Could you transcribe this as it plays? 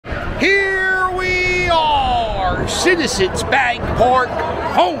Here we are, Citizens Bank Park,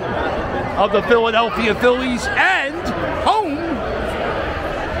 home of the Philadelphia Phillies and home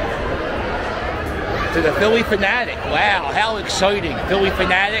to the Philly Phanatic. Wow, how exciting. Philly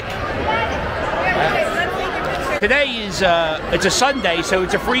Phanatic. Today is it's a Sunday, so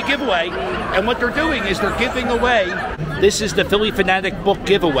it's a free giveaway. And what they're doing is they're giving away, this is the Philly Phanatic book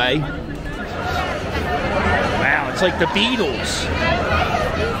giveaway. Wow, it's like the Beatles.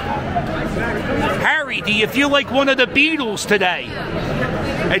 Harry, do you feel like one of the Beatles today?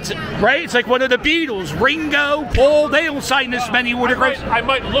 It's right. It's like one of the Beatles. Ringo, Paul. They don't sign this many autographs. I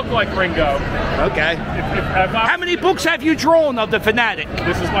might look like Ringo. Okay. How many books have you drawn of the Phanatic?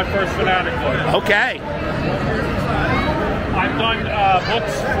 This is my first Phanatic book. Okay. I've done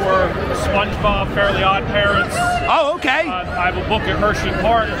books for SpongeBob, Fairly Odd Parents. Oh, okay. I have a book at Hershey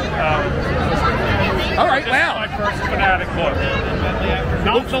Park. All right. Wow. This is my first Phanatic book.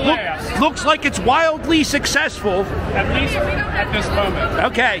 Not the last. Looks like it's wildly successful. At least at this moment.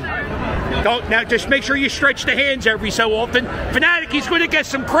 Okay. Now just make sure you stretch the hands every so often. Phanatic, he's going to get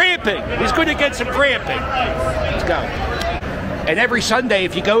some cramping. He's going to get some cramping. Let's go. And every Sunday,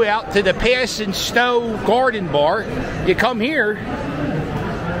 if you go out to the Pass and Stowe Garden Bar, you come here.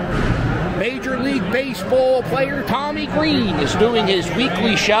 Major League Baseball player Tommy Green is doing his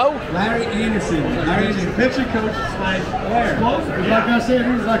weekly show. Larry Anderson. Larry Anderson, pitching coach, player. Like I said,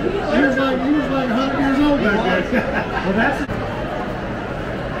 he was like 100 years old back then. Well, that's.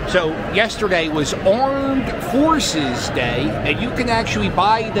 So yesterday was Armed Forces Day, and you can actually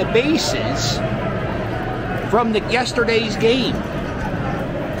buy the bases from yesterday's game.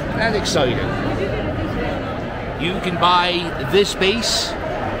 That's exciting. You can buy this base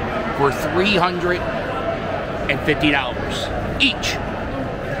for $350 each.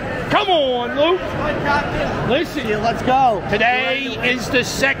 Come on, Luke. Listen, let's go. Today is the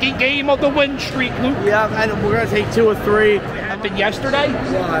second game of the win streak, Luke. Yeah, and we're gonna take 2 or 3. Happened yesterday.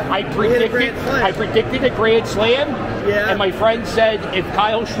 I predicted a grand slam. Yeah. And my friend said, if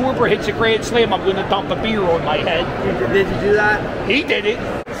Kyle Schwarber hits a grand slam, I'm going to dump a beer on my head. Did you do that? He did it.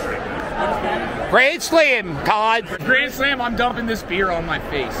 Grand slam, Todd. Grand slam, I'm dumping this beer on my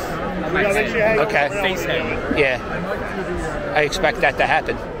face. Okay. Face head. Yeah. I expect that to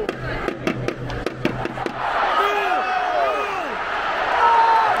happen.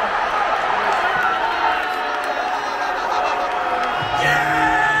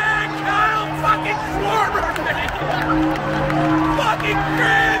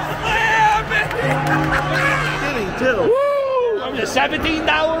 A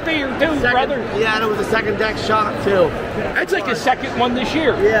 $17 beer too, brother. Yeah, and it was a second deck shot too. That's like his second one this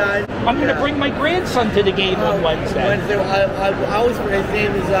year. Yeah. I'm going to bring my grandson to the game on Wednesday. I always forget his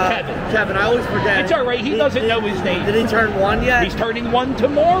name is Kevin. I always forget. It's all right. He doesn't know his name. Did he turn 1 yet? He's turning 1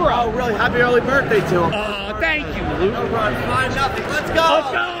 tomorrow. Oh, really? Happy early birthday to him. Oh, thank you, Luke. No run, 5-0. Let's go.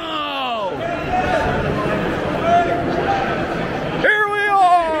 Let's go. Here we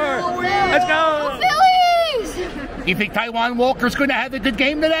are. Let's go. You think Taiwan Walker's going to have a good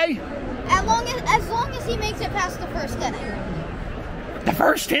game today? As long as he makes it past the first inning. The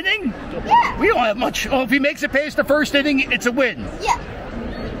first inning? Yeah. We don't have much. Oh, if he makes it past the first inning, it's a win. Yeah.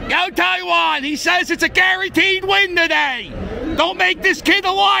 Go Taiwan! He says it's a guaranteed win today. Don't make this kid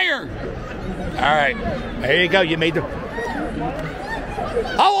a liar. All right. There you go. You made the...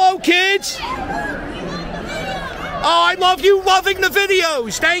 Hello, kids. Oh, I love you loving the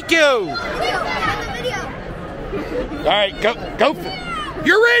videos. Thank you. All right, go.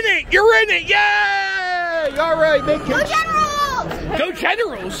 You're in it. Yay! All right, big kids. Go Generals! Go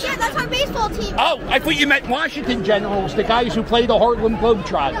Generals? Yeah, that's our baseball team. Oh, I thought you meant Washington Generals, the guys who play the Harlem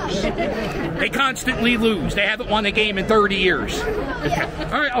Globetrotters. They constantly lose. They haven't won a game in 30 years. Okay.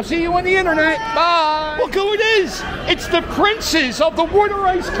 All right, I'll see you on the internet. Bye. Look who it is. It's the princes of the Water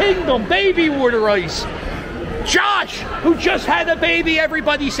Ice Kingdom, baby Water Ice. Josh, who just had a baby.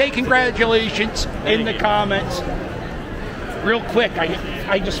 Everybody say congratulations in the comments. Real quick,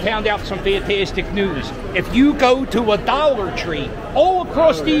 I just found out some fantastic news. If you go to a Dollar Tree all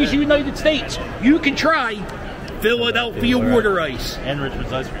across these United States, you can try Philadelphia Water Ice. And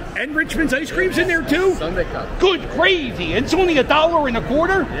Richmond's ice cream. And Richmond's ice cream's in there too? Sunday cup. Good gravy. And it's only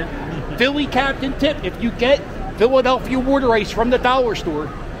 $1.25. Yeah. Philly Captain tip, if you get Philadelphia Water Ice from the dollar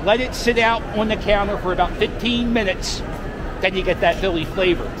store, let it sit out on the counter for about 15 minutes. Then you get that Philly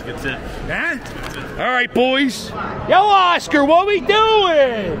flavor. That's it. Huh? All right, boys. Yo, Oscar, what we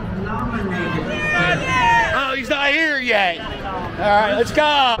doing? Oh, he's not here yet. right, let's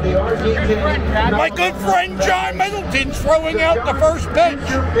go. My good friend John Middleton's throwing out the first pitch.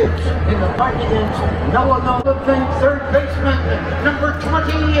 Noah third baseman, number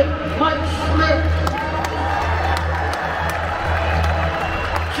 20, Mike Smith.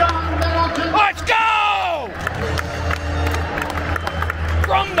 John Middleton. Let's go!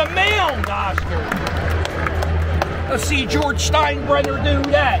 From the mound, Oscar. Let's see George Steinbrenner do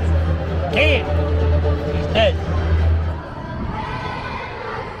that. Can't. He's dead.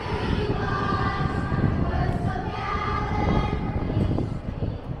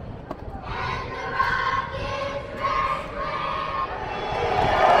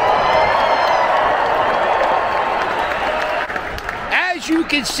 As you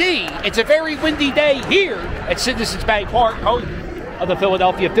can see, it's a very windy day here at Citizens Bank Park, home of the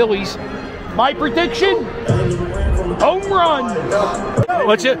Philadelphia Phillies. My prediction, home run.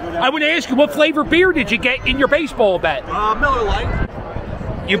 What's it? I want to ask you, what flavor beer did you get in your baseball bet? Miller Lite.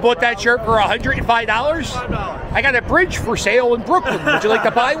 You bought that shirt for $105? $5. I got a bridge for sale in Brooklyn. Would you like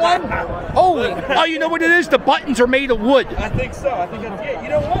to buy one? Holy! Oh, you know what it is? The buttons are made of wood. I think so. I think that's it. You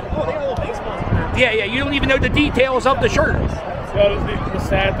know what? Oh, they got little baseballs in there. Yeah, you don't even know the details of the shirt. So the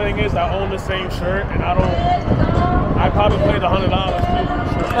sad thing is, I own the same shirt, and I probably paid $100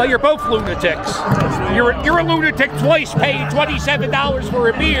 too. Well, you're both lunatics. You're a lunatic twice, paid $27 for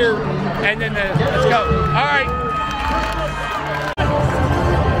a beer, and then let's go. All right.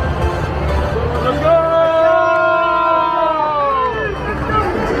 Let's go!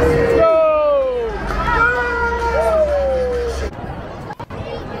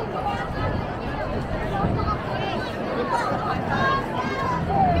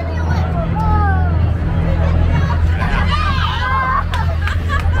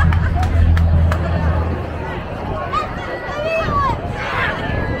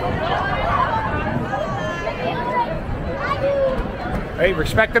 Hey,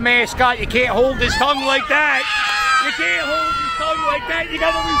 respect the mascot. You can't hold his tongue like that. You can't hold his tongue like that. You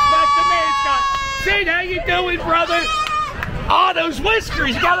gotta respect the mascot. Sid, how you doing, brother? Oh, those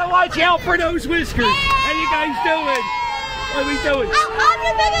whiskers. You gotta watch out for those whiskers. How you guys doing? What are we doing? I'm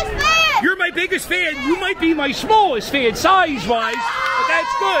your biggest fan. You're my biggest fan. You might be my smallest fan, size-wise, but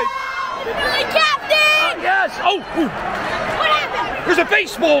that's good. Philly captain. Yes. Oh, ooh. What happened? There's a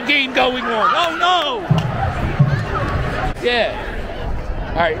baseball game going on. Oh, no. Yeah.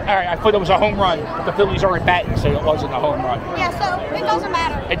 All right. I thought it was a home run, but the Phillies aren't batting, so it wasn't a home run. Yeah, so it doesn't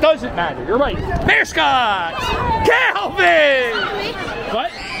matter. It doesn't matter. You're right. Mascot! Calvin!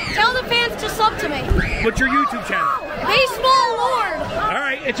 What? Tell the fans to sub to me. What's your YouTube channel? Baseball Award. All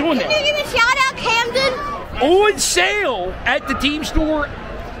right, it's on Can there. you give me a shout out, Camden? On sale at the team store,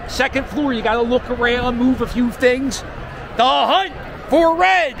 second floor. You got to look around, move a few things. The Hunt for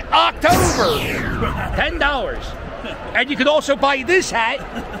Red, October, $10. And you could also buy this hat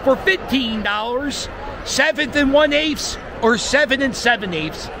for $15, 7 1/8 or 7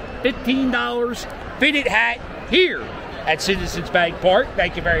 7/8, $15 fitted hat here at Citizens Bank Park.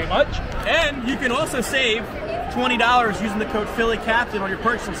 Thank you very much. And you can also save $20 using the code Philly Captain on your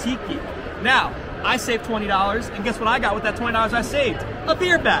purchase of SeatGeek. Now, I saved $20, and guess what I got with that $20 I saved? A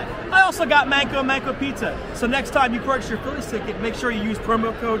beer bag. I also got Manco Pizza. So next time you purchase your Phillies ticket, make sure you use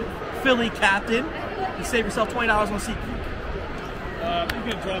promo code Philly Captain and save yourself $20 on SeatGeek.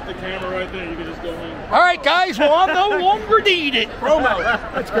 You can drop the camera right there. You can just go in. All right, guys. Well, I'm no longer needed. Promo.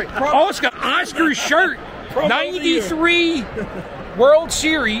 That's great. Oscar's shirt. 93 World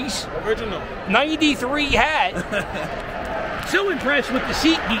Series. Original. 93 hat. So impressed with the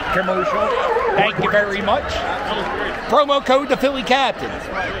SeatGeek commercial. Thank you very much. That was great. Promo code the Philly Captain.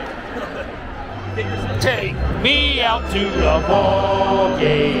 Take me out to the ball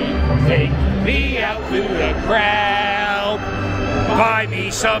game. Take me out to the crowd. Buy me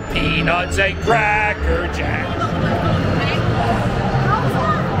some peanuts and Cracker Jack.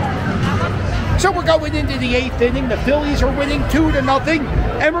 So we're going into the 8th inning. The Phillies are winning 2-0.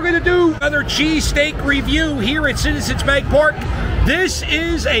 And we're going to do another cheesesteak review here at Citizens Bank Park. This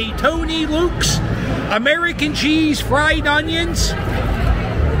is a Tony Luke's American cheese fried onions.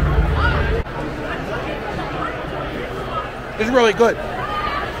 It's really good.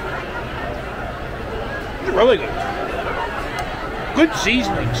 It's really good. Good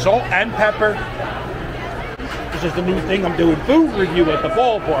seasoning, salt and pepper. This is the new thing I'm doing, food review at the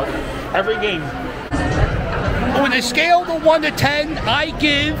ballpark every game. On a scale of 1 to 10, I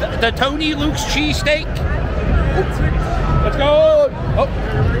give the Tony Luke's cheesesteak. Let's go. Oh.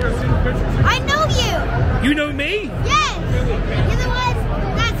 I know you. You know me? Yes. You're the one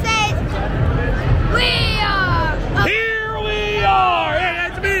that says, we are. Here we are. Hey,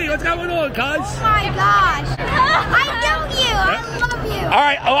 that's me. What's going on, cuz? Oh my gosh. I know you.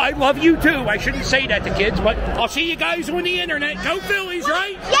 right, oh, I love you too. I shouldn't say that to kids, but I'll see you guys on the internet. Go Phillies,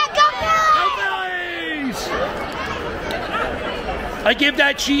 right? Yeah, go Phillies! Go Phillies! I give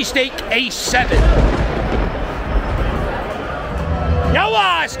that cheesesteak a 7. Yo,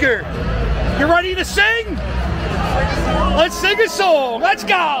 Oscar, you ready to sing? Let's sing a song. Let's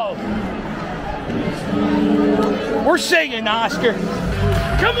go. We're singing, Oscar.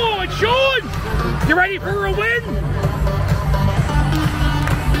 Come on, Sean. You ready for a win?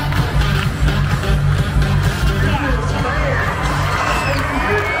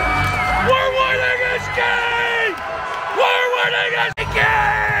 We're winning this game! We're winning this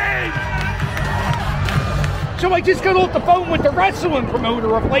game! So I just got off the phone with the wrestling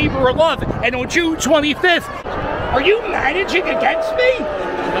promoter of Labor of Love, and on June 25th, are you managing against me?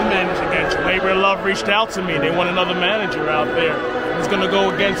 I'm managing against you. Labor of Love reached out to me. They want another manager out there. He's going to go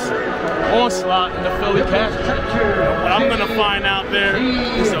against Onslaught in the Philly Cat. What I'm going to find out there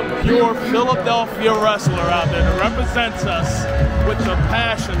is a pure Philadelphia wrestler out there that represents us with the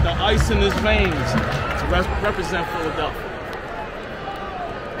passion, the ice in his veins to represent Philadelphia.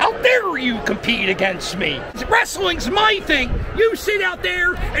 How dare you compete against me? Wrestling's my thing. You sit out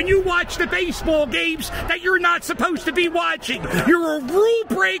there and you watch the baseball games that you're not supposed to be watching. You're a rule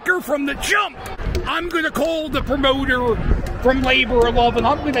breaker from the jump. I'm going to call the promoter from Labor of Love and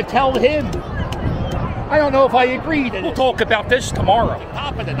I'm going to tell him. I don't know if I agree that we'll talk about this tomorrow.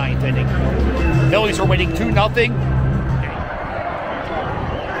 Top of the 9th inning. Phillies are winning 2-0.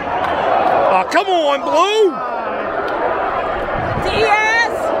 Oh, come on, Blue.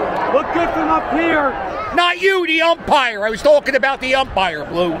 Look good from up here. Not you, the umpire. I was talking about the umpire,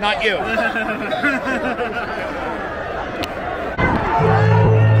 Blue, not you.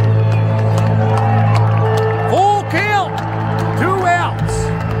 Full count. 2 outs.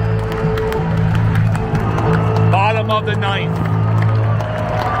 Bottom of the 9th.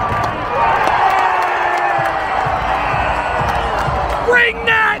 Ring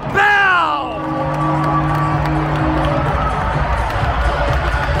that bell!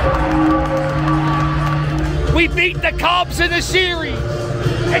 We beat the Cubs in the series.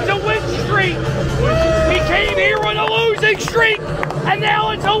 It's a win streak. We came here on a losing streak, and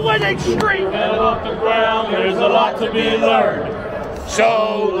now it's a winning streak. And off the ground, there's a lot to be learned.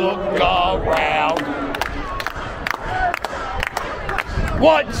 So look around.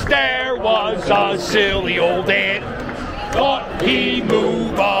 Once there was a silly old ant. Thought he'd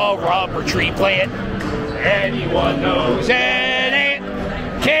move a rubber tree plant. Anyone knows an ant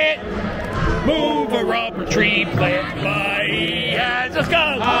can't move a rubber tree plant, but he has a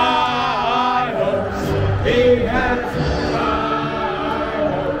skull. High hopes. He has high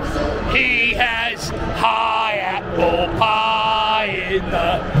hopes. He has high apple pie in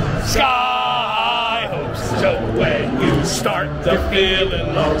the sky hopes. So when you start to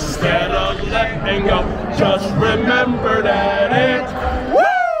feeling low, instead of letting go, just remember that it's woo!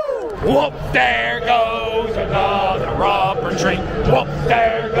 Whoop, there goes another rubber tree. Whoop,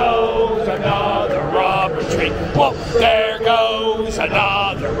 there goes another rubber tree. Whoop, there goes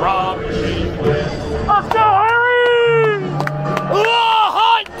another rubber tree. Let's go, Harry! The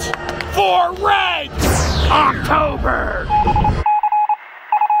hunt for Red October!